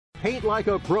Paint like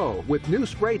a pro with new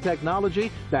spray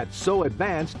technology that's so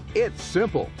advanced, it's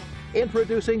simple.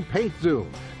 Introducing Paint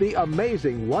Zoom, the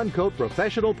amazing one-coat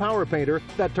professional power painter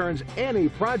that turns any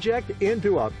project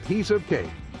into a piece of cake.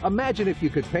 Imagine if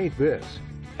you could paint this,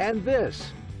 and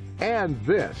this, and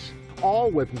this,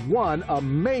 all with one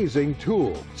amazing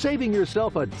tool, saving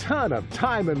yourself a ton of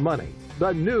time and money.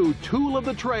 The new tool of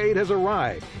the trade has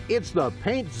arrived. It's the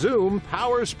Paint Zoom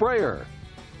Power Sprayer.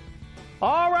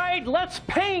 All right, let's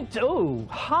paint. Oh,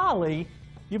 Holly,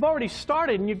 you've already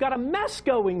started and you've got a mess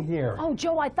going here. Oh,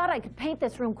 Joe, I thought I could paint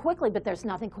this room quickly, but there's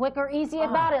nothing quick or easy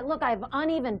about it. Look, I have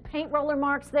uneven paint roller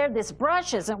marks there. This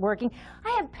brush isn't working.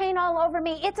 I have paint all over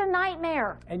me. It's a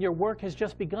nightmare. And your work has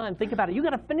just begun. Think about it. You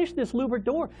got to finish this louvered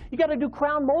door. You got to do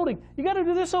crown molding. You got to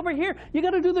do this over here. You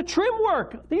got to do the trim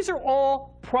work. These are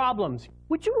all problems.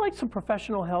 Would you like some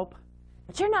professional help?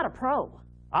 But you're not a pro.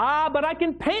 Ah, but I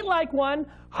can paint like one.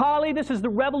 Holly, this is the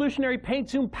revolutionary Paint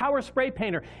Zoom Power Spray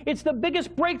Painter. It's the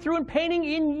biggest breakthrough in painting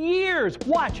in years.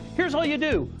 Watch, here's all you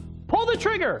do. Pull the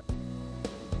trigger.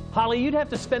 Holly, you'd have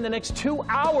to spend the next 2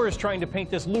 hours trying to paint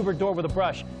this louvered door with a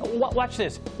brush. Watch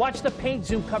this. Watch the Paint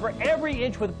Zoom cover every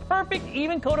inch with a perfect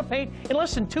even coat of paint in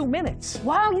less than 2 minutes.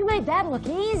 Wow, you made that look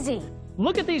easy.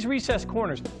 Look at these recessed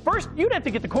corners. First, you'd have to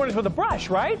get the corners with a brush,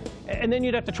 right? And then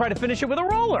you'd have to try to finish it with a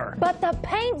roller. But the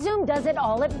Paint Zoom does it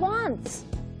all at once.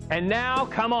 And now,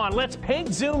 come on, let's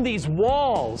Paint Zoom these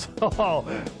walls. Oh,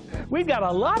 we've got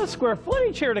a lot of square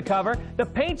footage here to cover. The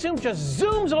Paint Zoom just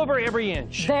zooms over every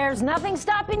inch. There's nothing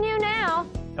stopping you now.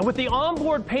 And with the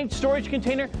onboard paint storage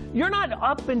container, you're not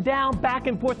up and down, back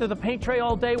and forth to the paint tray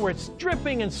all day where it's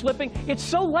dripping and slipping. It's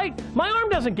so light, my arm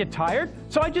doesn't get tired,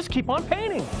 so I just keep on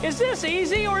painting. Is this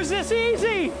easy or is this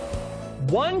easy?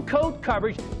 One coat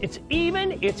coverage, it's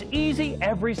even, it's easy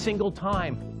every single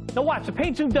time. Now watch, the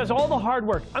Paint Zoom does all the hard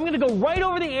work. I'm gonna go right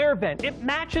over the air vent. It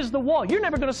matches the wall. You're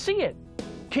never gonna see it.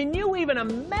 Can you even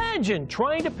imagine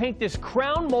trying to paint this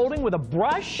crown molding with a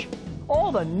brush? All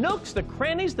the nooks, the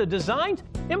crannies, the designs,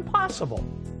 impossible.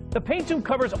 The Paint Zoom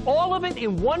covers all of it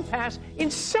in one pass in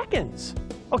seconds.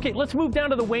 Okay, let's move down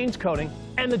to the wainscoting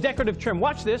and the decorative trim.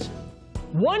 Watch this.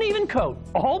 One even coat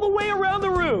all the way around the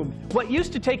room. What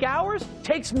used to take hours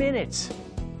takes minutes.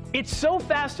 It's so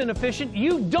fast and efficient,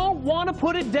 you don't want to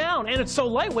put it down. And it's so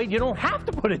lightweight, you don't have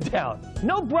to put it down.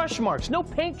 No brush marks, no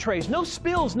paint trays, no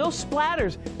spills, no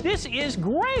splatters. This is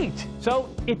great. So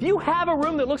if you have a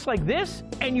room that looks like this,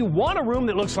 and you want a room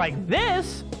that looks like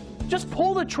this, just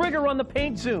pull the trigger on the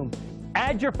Paint Zoom.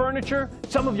 Add your furniture,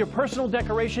 some of your personal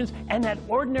decorations, and that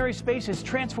ordinary space is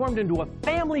transformed into a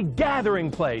family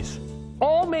gathering place.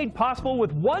 All made possible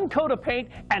with one coat of paint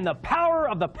and the power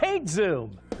of the Paint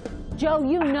Zoom. Joe,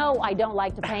 you know I don't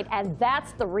like to paint, and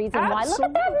that's the reason why. Look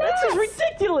at that mess. This is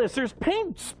ridiculous. There's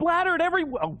paint splattered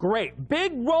everywhere. Oh, great.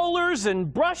 Big rollers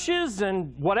and brushes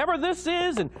and whatever this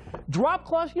is and drop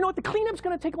cloths. You know what? The cleanup's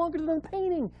going to take longer than the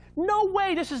painting. No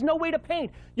way. This is no way to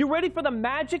paint. You ready for the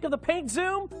magic of the Paint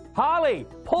Zoom? Holly,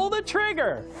 pull the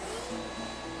trigger.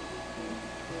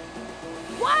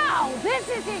 Wow, this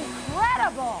is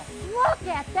incredible. Look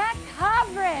at that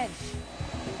coverage.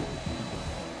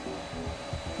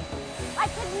 I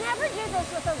could never do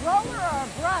this with a roller or a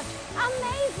brush.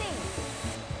 Amazing!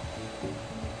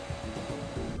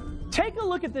 Take a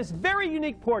look at this very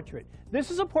unique portrait.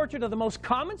 This is a portrait of the most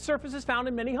common surfaces found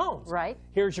in many homes. Right.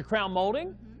 Here's your crown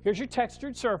molding. Here's your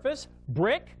textured surface,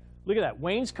 brick. Look at that,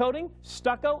 wainscoting,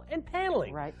 stucco, and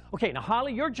paneling. Right. Okay, now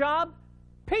Holly, your job,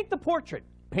 paint the portrait.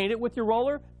 Paint it with your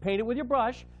roller, paint it with your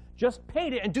brush. Just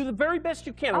paint it and do the very best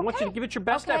you can. I want you to give it your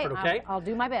best effort, okay? I'll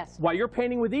do my best. While you're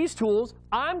painting with these tools,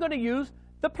 I'm going to use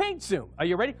the Paint Zoom. Are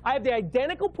you ready? I have the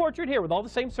identical portrait here with all the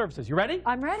same surfaces. You ready?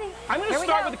 I'm ready. I'm going to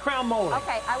start with the crown molding.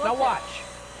 Okay, I will. Now too. watch.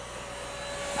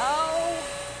 Oh.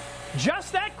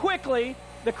 Just that quickly,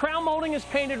 the crown molding is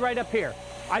painted right up here.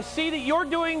 I see that you're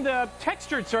doing the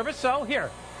textured surface, so here.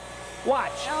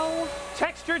 Watch. Oh.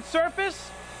 Textured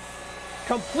surface,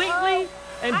 completely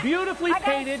and beautifully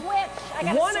painted.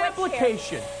 One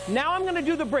application. Now I'm going to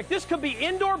do the brick. This could be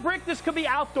indoor brick, this could be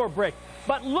outdoor brick.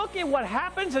 But look at what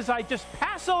happens as I just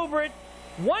pass over it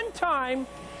one time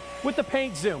with the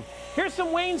Paint Zoom. Here's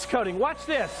some wainscoting. Watch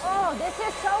this. Oh, this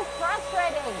is so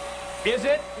frustrating. Is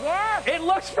it? Yes. It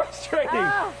looks frustrating.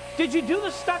 Did you do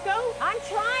the stucco? I'm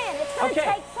trying. It's going to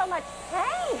take so much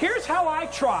paint. Here's how I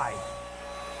try.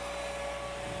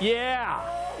 Yeah.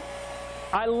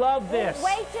 I love this.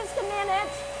 Wait just a minute.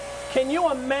 Can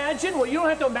you imagine? Well, you don't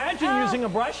have to imagine using a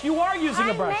brush. You are using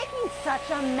a brush. I'm making such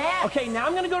a mess. Okay, now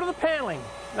I'm going to go to the paneling.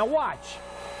 Now watch.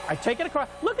 I take it across.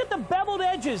 Look at the beveled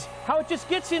edges, how it just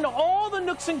gets into all the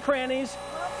nooks and crannies.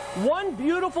 One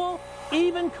beautiful,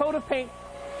 even coat of paint.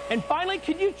 And finally,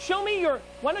 can you show me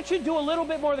why don't you do a little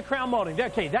bit more of the crown molding?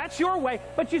 Okay, that's your way,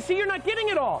 but you see you're not getting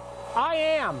it all. I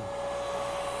am.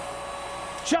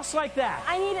 Just like that.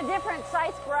 I need a different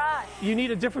size brush. You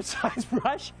need a different size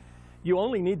brush? You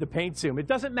only need the paint zoom. It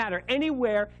doesn't matter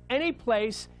anywhere, any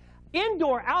place,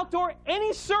 indoor, outdoor,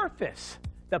 any surface.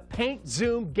 The paint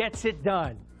zoom gets it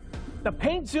done. The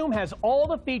paint zoom has all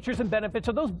the features and benefits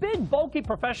of those big, bulky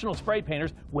professional spray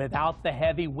painters without the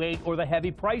heavy weight or the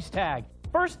heavy price tag.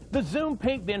 First, the zoom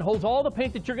paint bin holds all the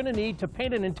paint that you're going to need to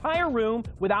paint an entire room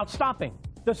without stopping.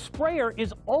 The sprayer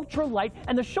is ultra light,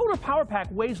 and the shoulder power pack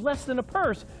weighs less than a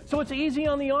purse, so it's easy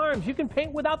on the arms. You can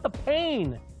paint without the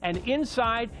pain. And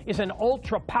inside is an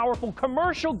ultra powerful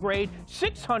commercial grade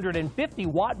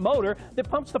 650-watt motor that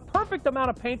pumps the perfect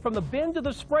amount of paint from the bin to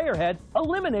the sprayer head,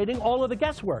 eliminating all of the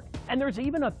guesswork. And there's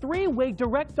even a 3-way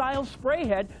direct dial spray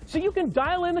head, so you can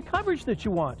dial in the coverage that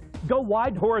you want. Go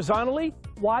wide horizontally,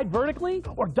 wide vertically,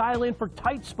 or dial in for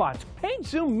tight spots. Paint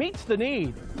Zoom meets the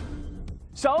need.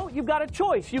 So you've got a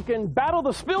choice. You can battle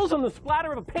the spills and the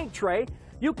splatter of a paint tray.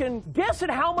 You can guess at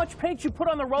how much paint you put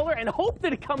on the roller and hope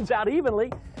that it comes out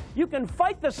evenly. You can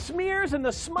fight the smears and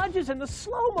the smudges and the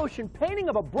slow motion painting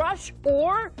of a brush,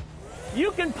 or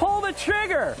you can pull the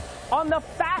trigger on the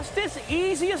fastest,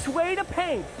 easiest way to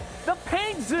paint, the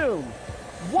Paint Zoom.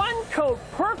 One coat,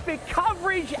 perfect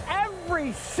coverage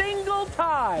every single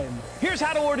time. Here's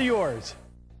how to order yours.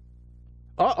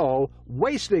 Uh-oh,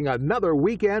 wasting another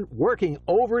weekend working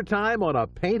overtime on a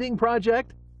painting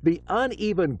project? The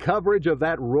uneven coverage of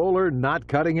that roller not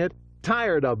cutting it?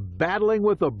 Tired of battling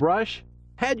with the brush?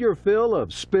 Had your fill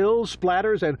of spills,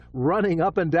 splatters, and running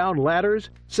up and down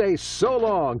ladders? Say so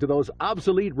long to those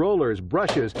obsolete rollers,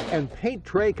 brushes, and paint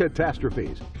tray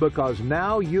catastrophes, because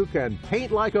now you can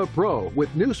paint like a pro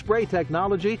with new spray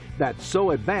technology that's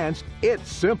so advanced,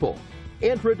 it's simple.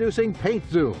 Introducing Paint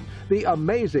Zoom, the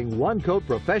amazing one-coat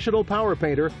professional power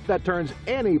painter that turns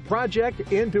any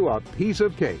project into a piece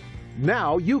of cake.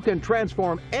 Now you can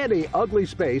transform any ugly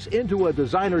space into a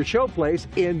designer showplace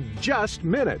in just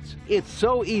minutes. It's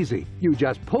so easy. You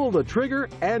just pull the trigger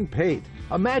and paint.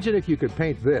 Imagine if you could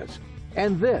paint this,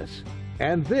 and this,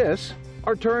 and this,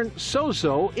 or turn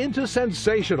so-so into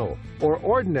sensational, or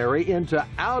ordinary into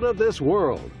out of this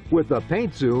world. With the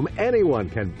Paint Zoom, anyone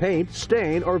can paint,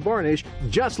 stain, or varnish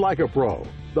just like a pro.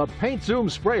 The Paint Zoom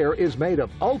sprayer is made of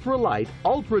ultra-light,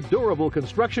 ultra-durable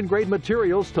construction-grade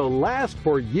materials to last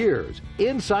for years.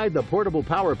 Inside the portable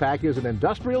power pack is an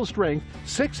industrial-strength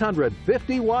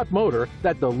 650-watt motor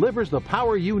that delivers the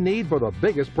power you need for the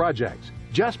biggest projects.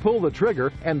 Just pull the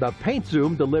trigger and the Paint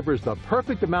Zoom delivers the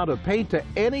perfect amount of paint to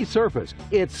any surface.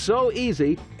 It's so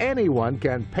easy, anyone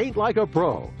can paint like a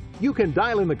pro. You can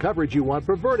dial in the coverage you want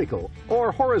for vertical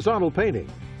or horizontal painting.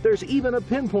 There's even a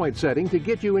pinpoint setting to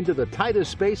get you into the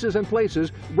tightest spaces and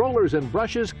places rollers and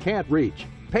brushes can't reach.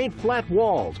 Paint flat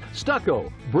walls,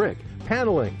 stucco, brick,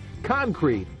 paneling,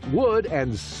 concrete, wood,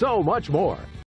 and so much more.